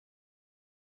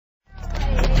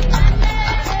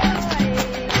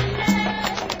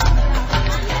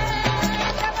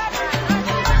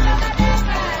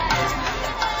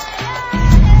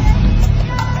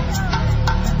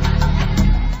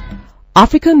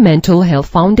African Mental Health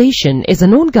Foundation is a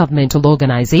non-governmental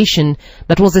organization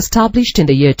that was established in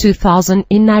the year 2000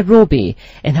 in Nairobi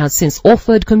and has since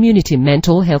offered community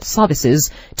mental health services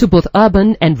to both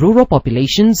urban and rural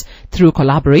populations through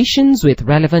collaborations with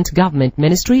relevant government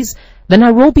ministries, the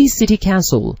Nairobi City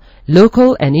Council,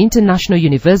 local and international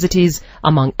universities,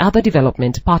 among other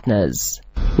development partners.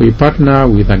 We partner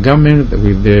with the government,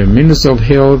 with the Ministry of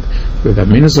Health, with the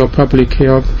Ministry of Public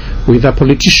Health, with the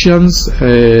politicians,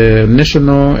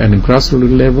 national and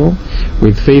grassroots level,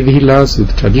 with faith healers,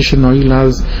 with traditional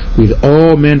healers, with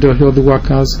all mental health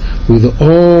workers, with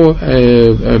all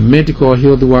medical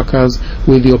health workers,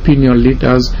 with the opinion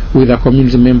leaders, with the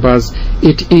community members.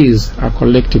 It is a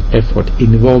collective effort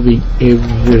involving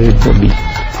everybody.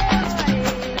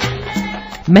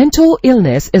 Mental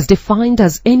illness is defined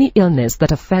as any illness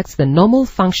that affects the normal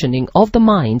functioning of the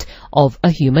mind of a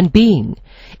human being.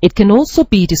 It can also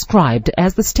be described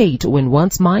as the state when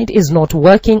one's mind is not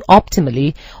working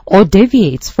optimally or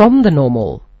deviates from the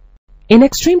normal. In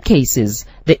extreme cases,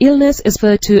 the illness is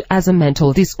referred to as a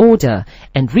mental disorder,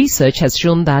 and research has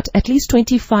shown that at least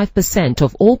 25%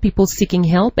 of all people seeking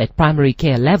help at primary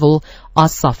care level are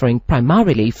suffering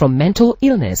primarily from mental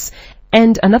illness,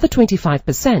 and another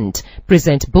 25%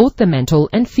 present both the mental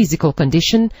and physical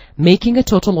condition, making a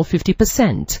total of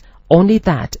 50%. Only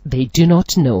that they do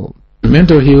not know.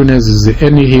 Mental illness is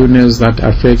any illness that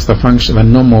affects the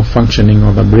normal functioning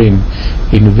of the brain,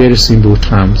 in very simple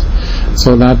terms,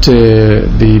 so that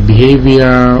the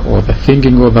behavior or the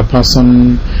thinking of the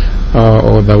person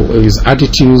or his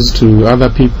attitudes to other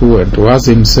people and towards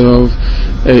himself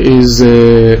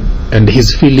and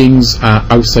his feelings are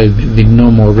outside the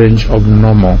normal range of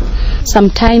normal.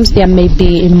 Sometimes there may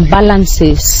be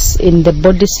imbalances in the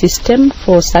body system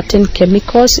for certain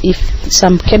chemicals. If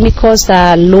some chemicals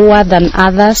are lower than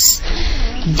others,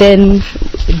 then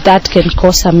that can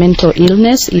cause a mental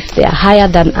illness. If they are higher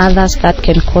than others, that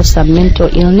can cause a mental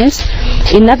illness.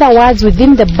 In other words,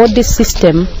 within the body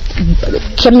system,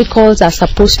 chemicals are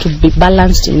supposed to be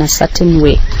balanced in a certain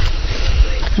way.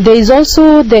 There is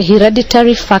also the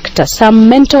hereditary factor. Some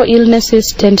mental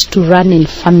illnesses tend to run in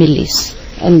families,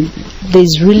 and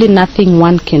there's really nothing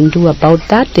one can do about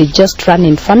that. They just run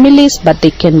in families, but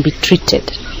they can be treated.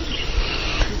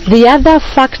 The other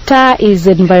factor is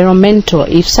environmental.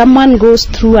 If someone goes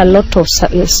through a lot of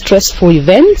stressful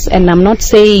events, and I'm not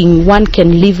saying one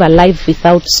can live a life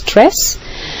without stress,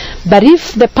 but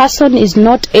if the person is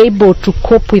not able to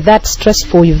cope with that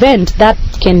stressful event, that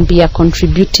can be a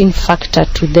contributing factor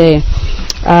to the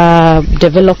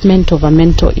development of a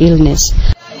mental illness.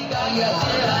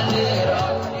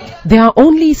 There are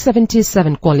only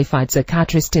 77 qualified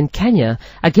psychiatrists in Kenya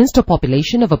against a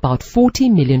population of about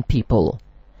 40 million people.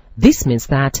 This means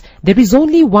that there is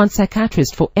only one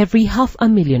psychiatrist for every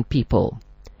 500,000 people.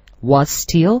 Worse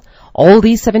still, all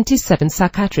these 77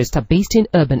 psychiatrists are based in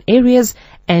urban areas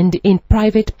and in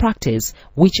private practice,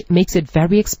 which makes it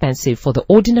very expensive for the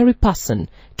ordinary person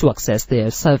to access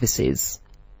their services.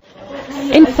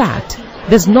 In fact,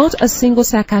 there's not a single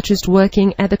psychiatrist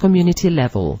working at the community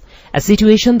level, a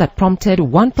situation that prompted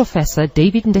one professor,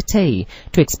 David Ndetei,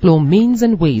 to explore means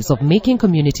and ways of making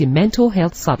community mental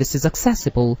health services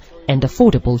accessible and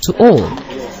affordable to all.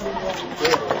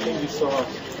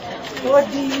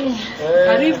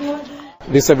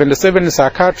 The 77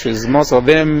 psychiatrists, most of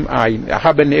them are in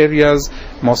urban areas,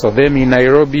 most of them in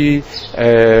Nairobi,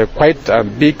 quite a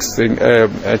big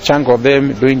chunk of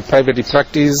them doing private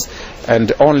practice,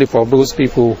 and only for those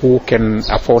people who can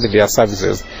afford their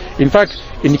services. In fact,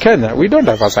 in Kenya, we don't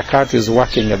have a psychiatrist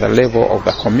working at the level of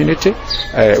the community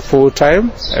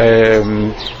full-time.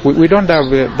 We don't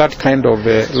have that kind of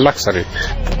luxury.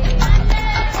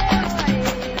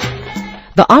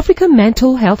 The African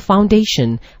Mental Health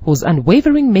Foundation, whose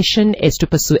unwavering mission is to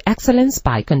pursue excellence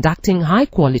by conducting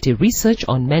high-quality research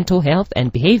on mental health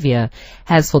and behavior,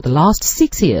 has for the last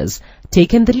 6 years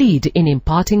taken the lead in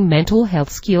imparting mental health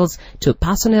skills to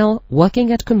personnel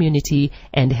working at community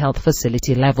and health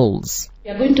facility levels.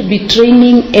 We are going to be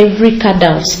training every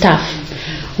cadre of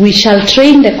staff. We shall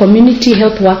train the community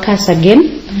health workers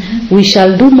again. We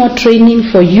shall do more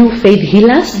training for you faith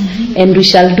healers, and we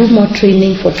shall do more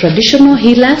training for traditional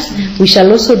healers. We shall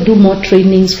also do more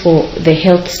trainings for the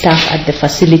health staff at the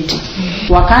facility.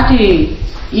 Wakati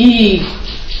hii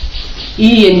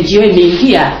NGO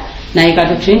imeingia na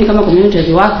ikatutrain kama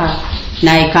community worker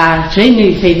na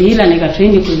ikatrain faith healer na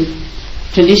ikatrain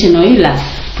traditional healer,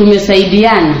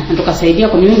 tumesaidiana na tukasaidia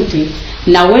community,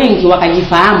 na wengi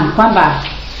wakajifahamu kwamba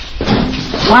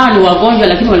wao ni wagonjwa,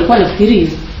 lakini walikuwa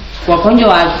wanafikiri wagonjwa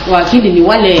wa akili ni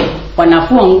wale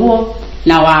wanafua nguo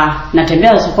na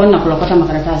wanatembea sokoni na kulokota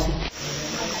makaratasi.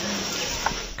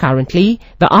 Currently,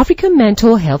 the African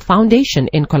Mental Health Foundation,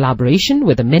 in collaboration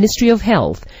with the Ministry of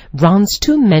Health, runs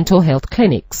 2 mental health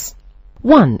clinics.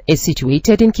 One is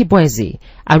situated in Kibwezi,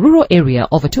 a rural area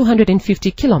over 250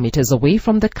 kilometers away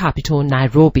from the capital,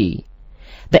 Nairobi.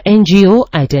 The NGO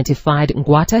identified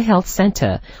Ngwata Health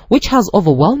Center, which has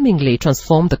overwhelmingly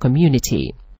transformed the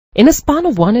community. In a span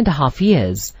of 1.5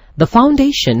 years, the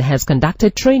foundation has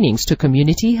conducted trainings to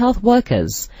community health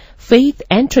workers, faith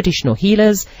and traditional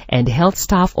healers, and health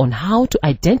staff on how to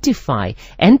identify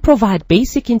and provide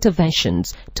basic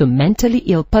interventions to mentally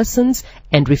ill persons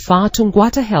and refer to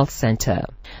Ngwata Health Center.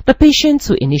 The patients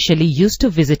who initially used to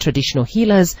visit traditional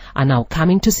healers are now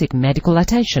coming to seek medical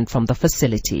attention from the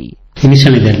facility.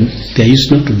 Initially, there used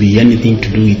not to be anything to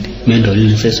do with mental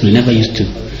illnesses. We never used to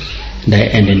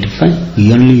identify.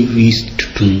 We only used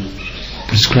to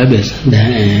prescribe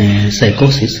the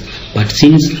psychosis. But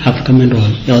since African Mental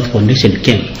Health Foundation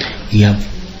came,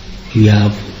 we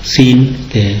have seen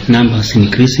the numbers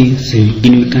increasing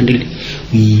significantly.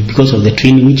 Because of the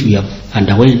training which we have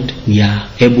underwent, we are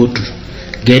able to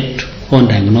get on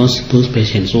diagnose those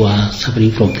patients who are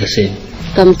suffering from the same.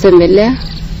 Kamtembelea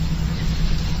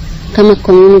kama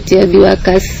community health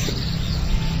workers,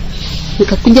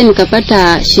 nikakuja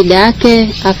nikapata shida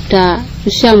yake. After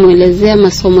tushamuelezea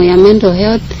masomo ya mental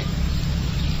health,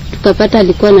 tukapata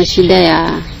alikuwa na shida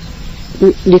ya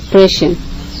depression,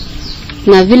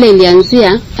 na vile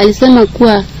ilianzia alisema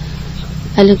kuwa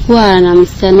alikuwa na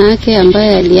msichana wake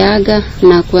ambaye aliaga,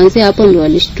 na kuanzia hapo ndio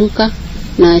alishtuka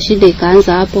na shida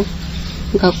ikaanza hapo.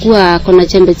 Nikakuwa kuna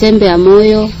chembe ya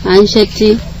moyo,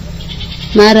 anxiety,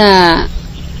 mara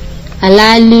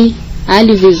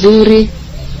hali vizuri.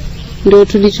 Ndio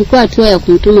tulichukua hatua ya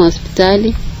kumtuma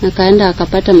hospitali, na kaenda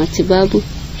akapata matibabu,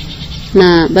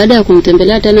 na baada ya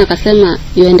kumtembelea tena akasema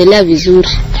yuendelea vizuri.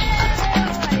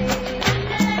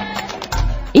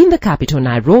 In the capital,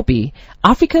 Nairobi,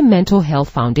 African Mental Health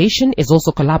Foundation is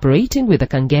also collaborating with the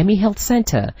Kangemi Health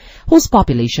Center, whose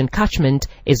population catchment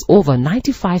is over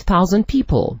 95,000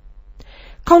 people.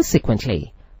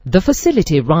 Consequently, the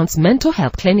facility runs mental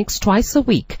health clinics twice a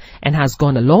week and has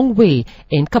gone a long way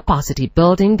in capacity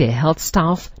building their health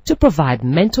staff to provide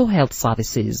mental health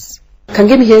services.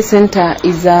 Kangemi Health Center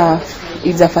is a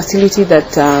facility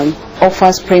that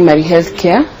offers primary health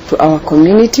care to our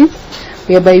community,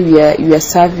 whereby we are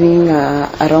serving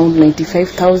around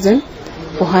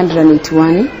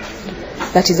 95,481.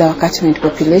 That is our catchment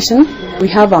population. We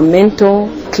have a mental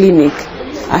clinic,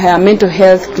 a mental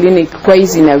health clinic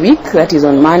twice in a week. That is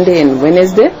on Monday and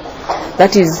Wednesday.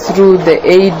 That is through the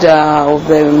aid of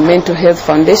the Mental Health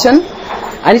Foundation,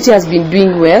 and it has been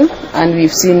doing well, and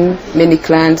we've seen many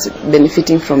clients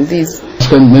benefiting from this.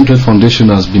 African Mental Health Foundation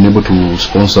has been able to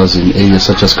sponsor us in areas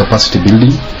such as capacity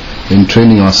building, in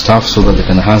training our staff so that they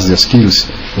can enhance their skills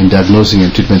in diagnosing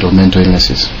and treatment of mental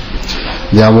illnesses.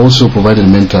 They have also provided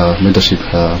mentorship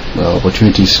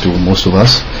opportunities to most of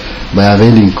us by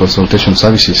availing consultation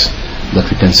services that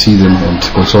we can see them and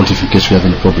consult if in case we have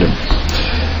any problem.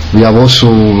 They have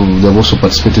also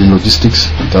participated in logistics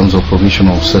in terms of provision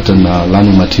of certain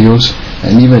learning materials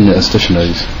and even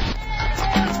stationaries.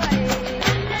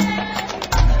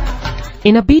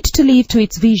 In a bid to live to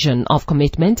its vision of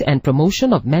commitment and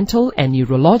promotion of mental and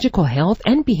neurological health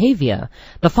and behavior,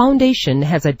 the foundation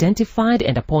has identified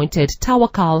and appointed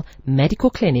Tawakal Medical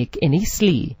Clinic in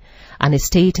Eastleigh, an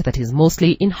estate that is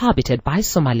mostly inhabited by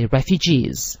Somali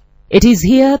refugees. It is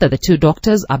here that the 2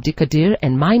 doctors, Abdikadir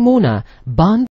and Maimuna, bond